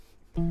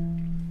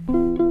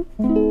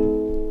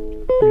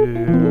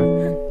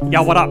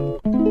Yo, what up?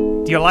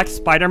 Do you like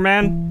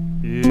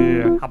Spider-Man?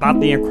 Yeah. How about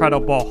the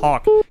Incredible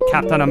Hulk?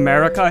 Captain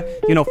America?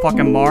 You know,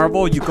 fucking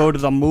Marvel? You go to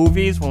the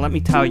movies? Well, let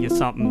me tell you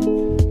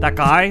something. That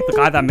guy, the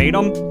guy that made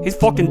him, he's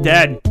fucking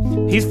dead.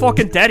 He's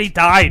fucking dead, he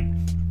died.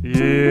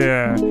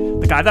 Yeah.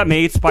 The guy that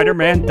made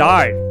Spider-Man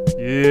died.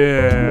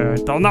 Yeah.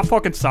 Don't that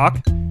fucking suck?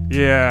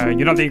 Yeah.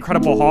 You know the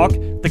Incredible Hulk?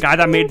 The guy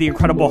that made the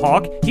Incredible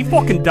Hulk? He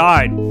fucking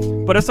died.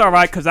 But it's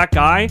alright, cause that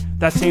guy,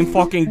 that same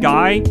fucking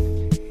guy,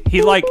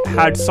 he like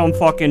had some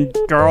fucking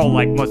girl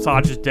like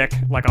massage his dick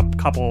like a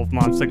couple of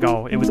months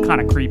ago. It was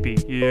kind of creepy.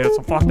 Yeah,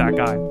 so fuck that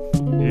guy.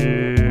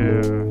 Yeah.